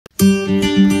Hello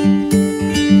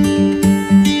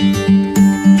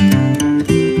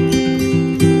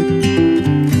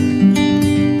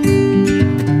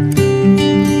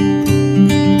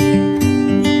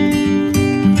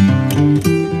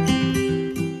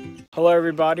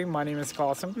everybody, my name is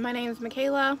Qasim. My name is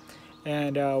Michaela.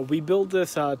 And we built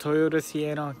this Toyota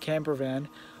Sienna camper van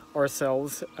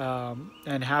ourselves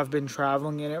and have been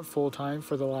traveling in it full time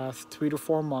for the last 3 to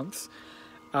 4 months.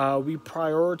 We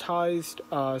prioritized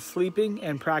sleeping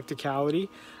and practicality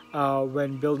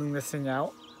when building this thing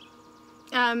out.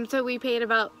 So we paid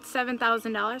about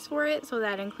 $7,000 for it, so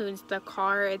that includes the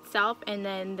car itself and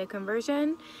then the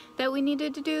conversion that we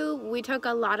needed to do. We took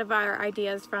a lot of our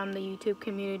ideas from the YouTube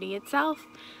community itself.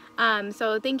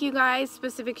 So thank you guys.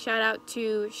 Specific shout out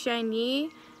to Shen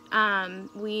Yi.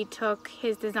 We took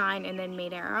his design and then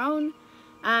made our own.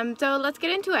 So let's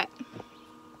get into it.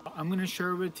 I'm going to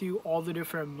share with you all the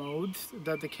different modes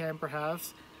that the camper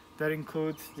has. That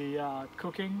includes the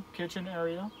cooking kitchen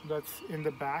area that's in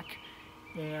the back,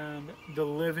 and the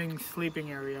living sleeping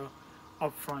area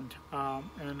up front,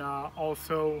 and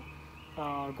also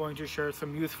going to share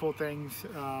some useful things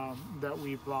that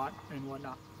we bought and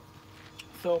whatnot.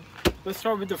 So let's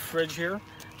start with the fridge here.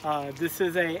 This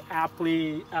is a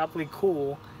aptly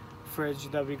cool fridge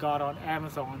that we got on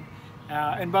Amazon,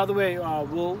 and by the way,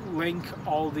 we'll link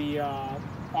all the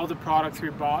products we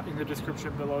bought in the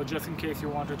description below, just in case you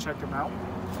want to check them out.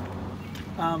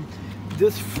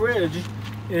 This fridge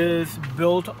is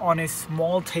built on a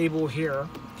small table here,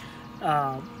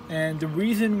 and the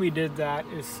reason we did that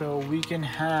is so we can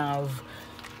have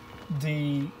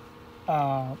the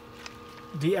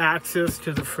access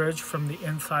to the fridge from the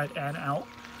inside and out.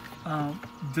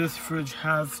 This fridge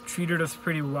has treated us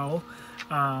pretty well.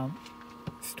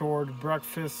 Stored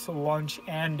breakfast, lunch,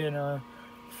 and dinner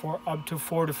for up to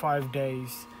 4 to 5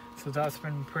 days, so that's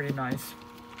been pretty nice.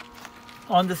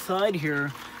 On the side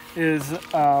here is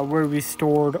where we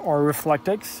stored our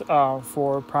Reflectix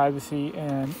for privacy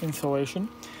and insulation.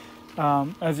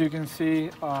 As you can see,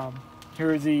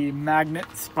 here are the magnet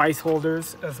spice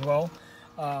holders as well.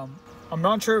 I'm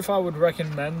not sure if I would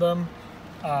recommend them.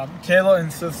 Kayla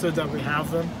insisted that we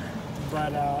have them,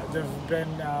 but they've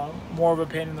been more of a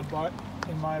pain in the butt,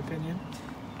 in my opinion.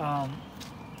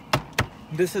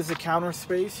 This is the counter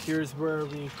space. Here's where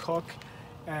we cook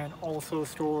and also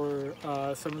store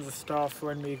some of the stuff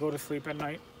when we go to sleep at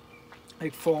night,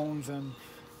 like phones and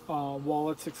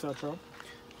wallets, etc.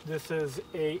 This is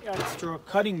a extra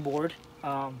cutting board,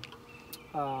 a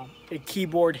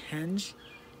keyboard hinge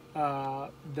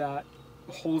that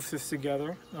holds this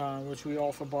together, which we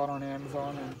also bought on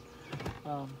Amazon,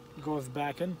 and goes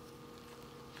back in.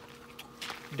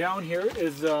 Down here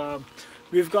is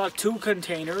we've got 2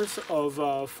 containers of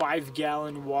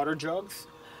 5-gallon water jugs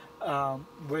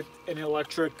with an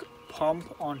electric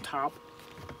pump on top.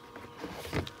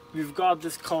 We've got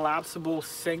this collapsible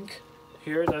sink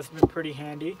here that's been pretty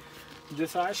handy.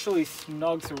 This actually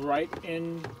snugs right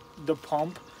in the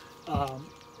pump,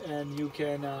 and you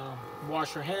can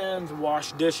wash your hands,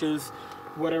 wash dishes,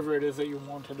 whatever it is that you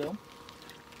want to do.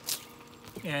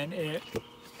 And it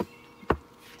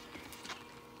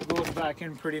goes back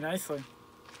in pretty nicely.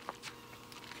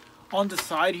 On the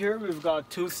side here, we've got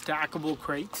 2 stackable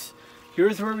crates.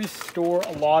 Here's where we store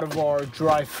a lot of our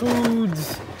dry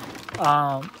foods,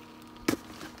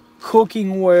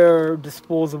 cookingware,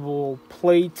 disposable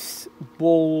plates,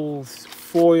 bowls,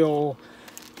 foil,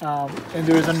 and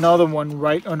there's another one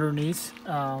right underneath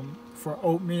for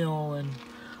oatmeal and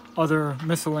other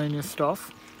miscellaneous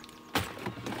stuff.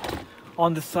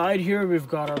 On the side here, we've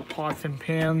got our pots and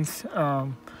pans.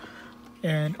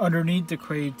 And underneath the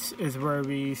crates is where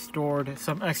we stored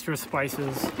some extra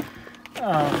spices.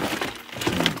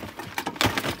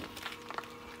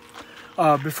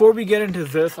 Before we get into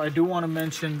this, I do want to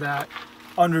mention that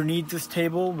underneath this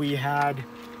table we had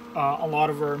a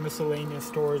lot of our miscellaneous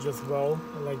storage as well,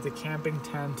 like the camping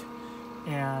tent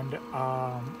and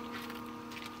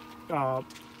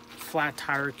flat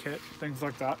tire kit, things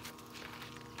like that.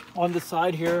 On the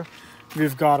side here,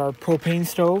 we've got our propane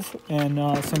stove and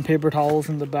some paper towels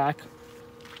in the back.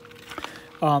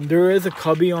 There is a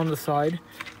cubby on the side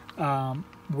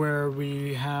where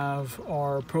we have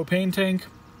our propane tank,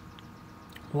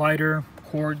 lighter,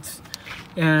 cords,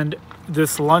 and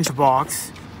this lunch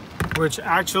box, which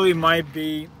actually might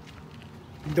be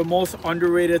the most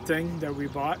underrated thing that we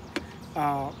bought.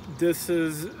 This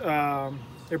is a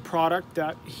product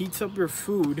that heats up your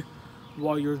food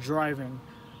while you're driving.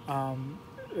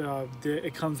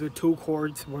 It comes with 2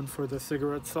 cords, one for the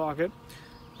cigarette socket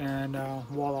and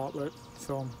wall outlet,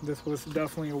 so this was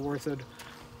definitely a worth it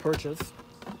purchase.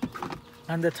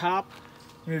 On the top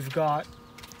We've got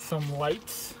some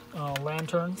lights,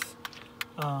 lanterns,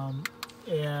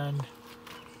 and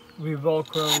we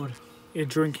velcroed a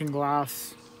drinking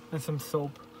glass and some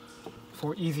soap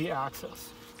for easy access.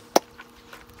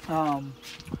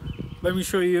 Let me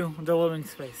show you the living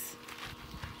space.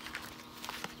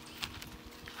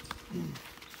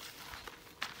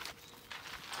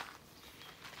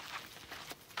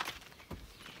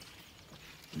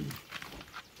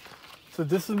 So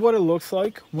this is what it looks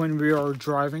like when we are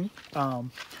driving.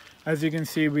 As you can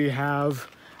see, we have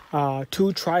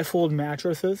 2 trifold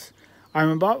mattresses. I'm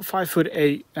about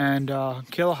 5'8", and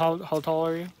Kayla, how tall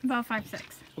are you? About 5'6".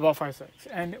 About 5'6",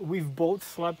 and we've both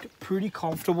slept pretty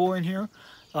comfortable in here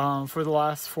for the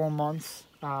last 4 months.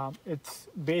 It's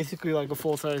basically like a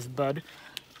full-size bed.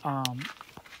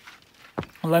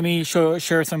 Let me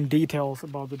share some details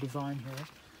about the design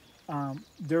here.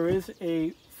 There is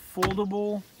a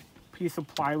foldable piece of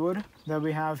plywood that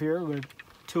we have here with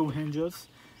 2 hinges.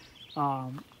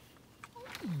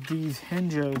 These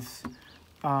hinges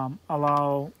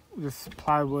allow this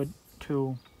plywood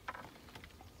to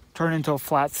turn into a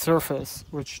flat surface,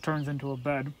 which turns into a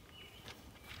bed.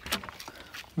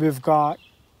 We've got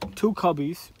 2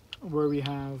 cubbies, where we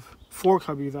have 4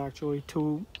 cubbies actually,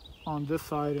 2 on this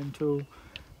side and 2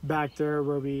 back there,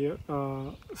 where we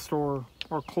store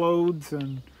our clothes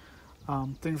and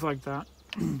things like that.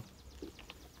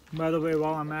 By the way,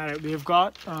 while I'm at it, we've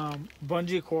got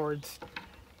bungee cords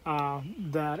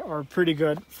that are pretty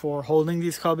good for holding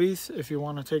these cubbies if you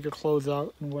want to take your clothes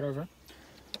out and whatever.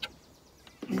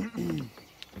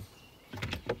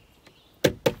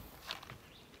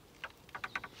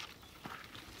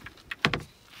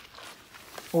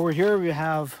 Over here we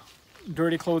have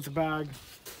dirty clothes bag,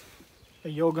 a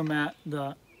yoga mat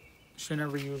that she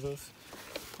never uses,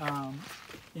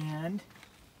 and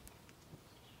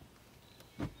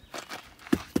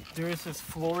there is this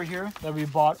floor here that we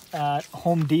bought at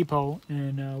Home Depot,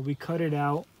 and we cut it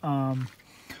out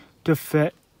to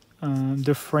fit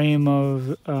the frame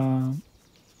of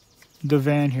the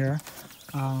van here.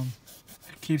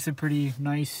 It keeps it pretty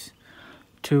nice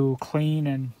to clean,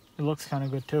 and it looks kind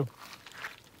of good too.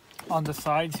 On the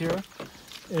sides here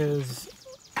is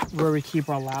where we keep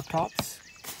our laptops.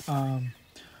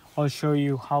 I'll show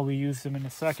you how we use them in a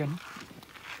second.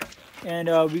 And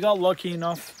we got lucky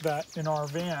enough that in our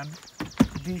van,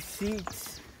 these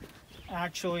seats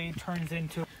actually turns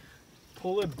into,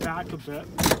 pull it back a bit.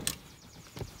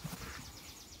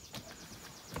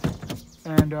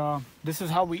 And this is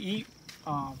how we eat.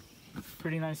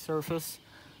 Pretty nice surface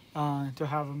to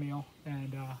have a meal,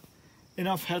 and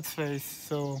enough headspace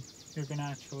so you can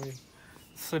actually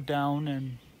sit down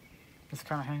and just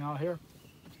kind of hang out here.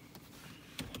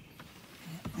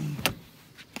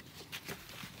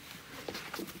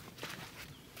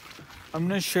 I'm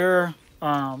going to share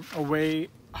a way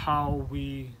how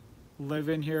we live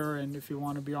in here, and if you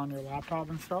want to be on your laptop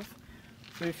and stuff.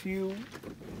 So if you,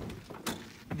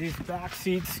 these back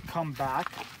seats come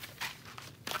back,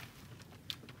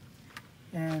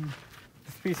 and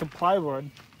this piece of plywood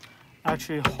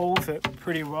actually holds it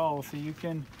pretty well. So you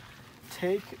can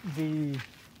take the,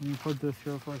 let me put this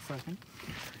here for a second.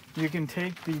 You can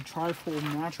take the trifold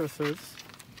mattresses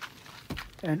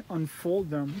and unfold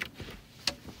them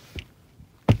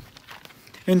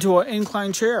into an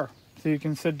inclined chair. So you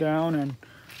can sit down and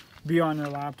be on your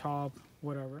laptop,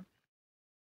 whatever.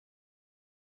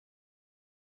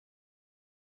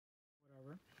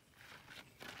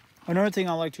 Another thing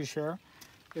I like to share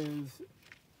is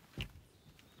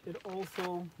it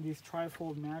also, these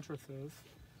trifold mattresses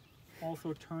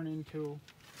also turn into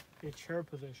a chair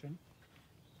position.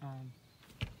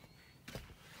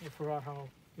 I forgot how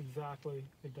exactly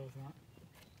it does that,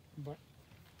 but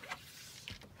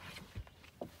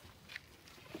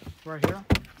right here.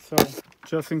 So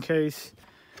just in case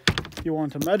you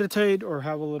want to meditate or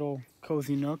have a little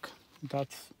cozy nook,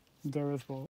 that's there as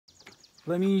well.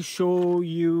 Let me show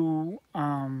you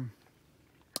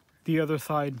the other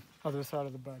side of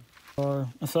the bed. For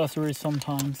accessories,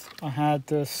 sometimes I had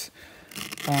this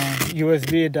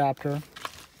USB adapter,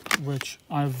 which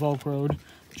I've velcroed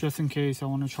just in case I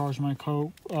want to charge my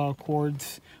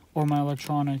cords or my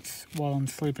electronics while I'm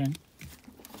sleeping.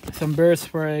 Some bear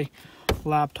spray,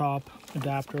 laptop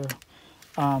adapter,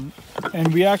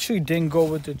 and we actually didn't go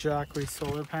with the Jackery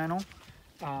solar panel.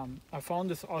 I found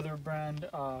this other brand,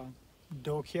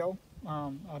 Dokyo.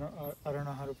 I don't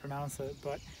know how to pronounce it,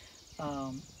 but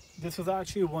this was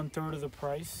actually 1/3 of the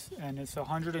price, and it's a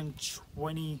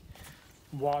 120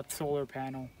 watt solar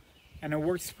panel, and it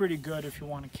works pretty good if you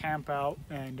want to camp out,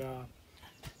 and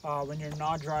when you're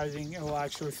not driving, it will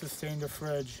actually sustain the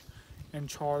fridge and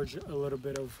charge a little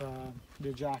bit of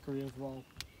the jackery as well.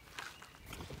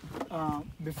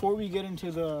 Before we get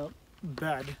into the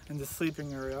bed and the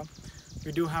sleeping area,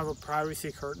 we do have a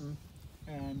privacy curtain,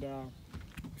 and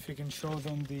if you can show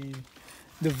them the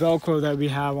Velcro that we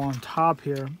have on top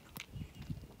here,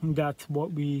 that's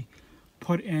what we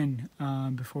put in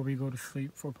before we go to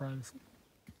sleep for privacy.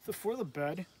 So for the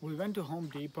bed, we went to Home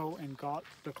Depot and got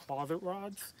the closet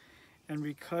rods, and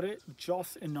we cut it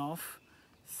just enough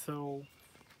so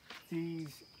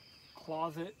these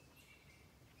closet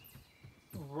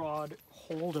rod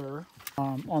holder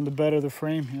on the bed of the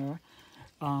frame here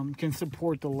can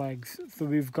support the legs. So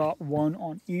we've got one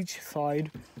on each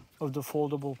side of the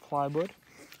foldable plywood,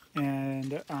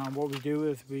 and what we do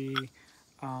is we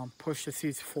push the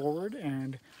seats forward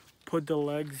and put the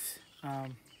legs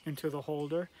into the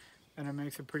holder, and it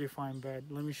makes a pretty fine bed.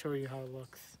 Let me show you how it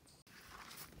looks.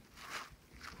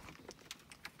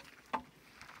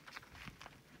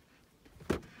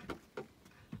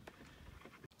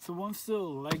 So once the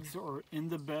legs are in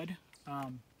the bed,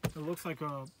 it looks like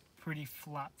a pretty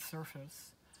flat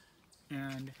surface,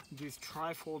 and these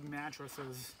trifold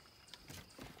mattresses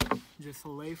just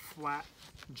lay flat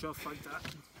just like that,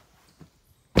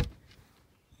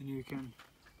 and you can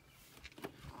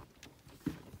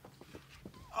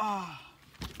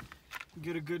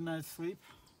get a good night's sleep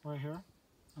right here.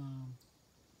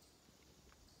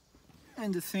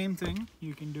 And the same thing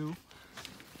you can do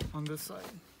on this side.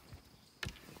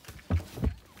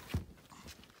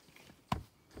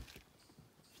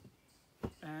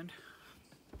 And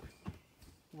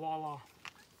voila.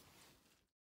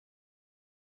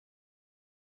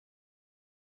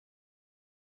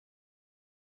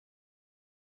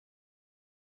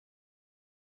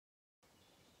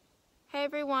 Hey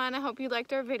everyone, I hope you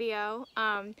liked our video.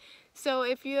 So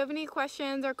if you have any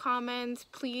questions or comments,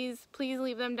 please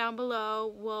leave them down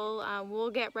below. We'll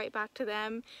get right back to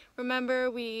them. Remember,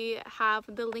 we have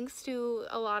the links to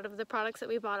a lot of the products that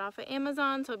we bought off of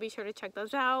Amazon, so be sure to check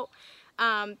those out.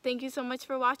 Thank you so much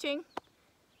for watching.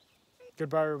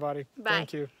 Goodbye, everybody. Bye.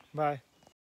 Thank you. Bye.